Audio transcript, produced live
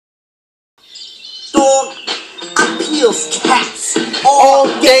heels taps all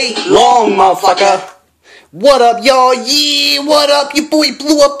day long, motherfucker. What up, y'all? Yeah, what up? Your boy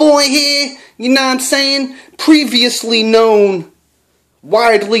Blew Up on here. You know what I'm saying? Previously known,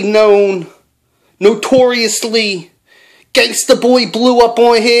 widely known, notoriously, Gangsta Boy Blew Up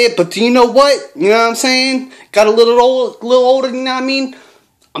on here. But do you know what? You know what I'm saying? Got a little older, you know what I mean?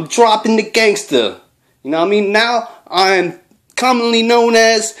 I'm dropping the gangster. You know what I mean? Now I'm commonly known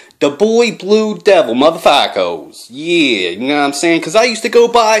as the Boy Blue Devil, motherfuckers. Yeah, you know what I'm saying? Because I used to go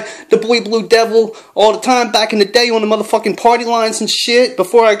by the Boy Blue Devil all the time back in the day on the motherfucking party lines and shit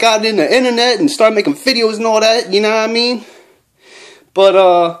before I got in the internet and started making videos and all that, you know what I mean? But,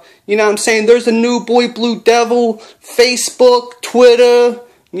 you know what I'm saying? There's a new Boy Blue Devil, Facebook, Twitter,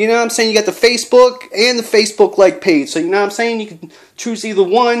 you know what I'm saying? You got the Facebook and the Facebook like page. So, you know what I'm saying? You can choose either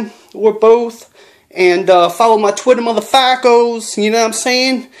one or both. And follow my Twitter, motherfuckers, you know what I'm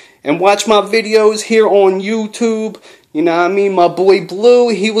saying? And watch my videos here on YouTube. You know what I mean? My boy Blue,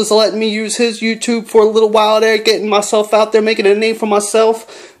 he was letting me use his YouTube for a little while there, getting myself out there, making a name for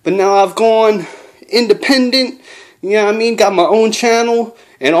myself. But now I've gone independent, you know what I mean? Got my own channel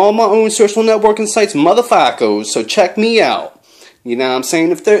and all my own social networking sites, motherfuckers. So check me out. You know what I'm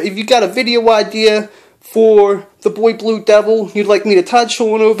saying? If you got a video idea for the Boy Blue Devil you'd like me to touch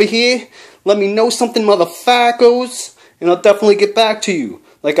on over here, let me know something, motherfuckers, and I'll definitely get back to you.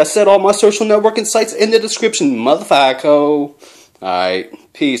 Like I said, all my social networking sites in the description, motherfucker.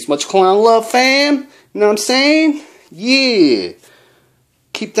 Alright, peace. Much clown love, fam. You know what I'm saying? Yeah.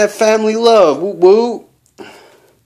 Keep that family love. Woo woo.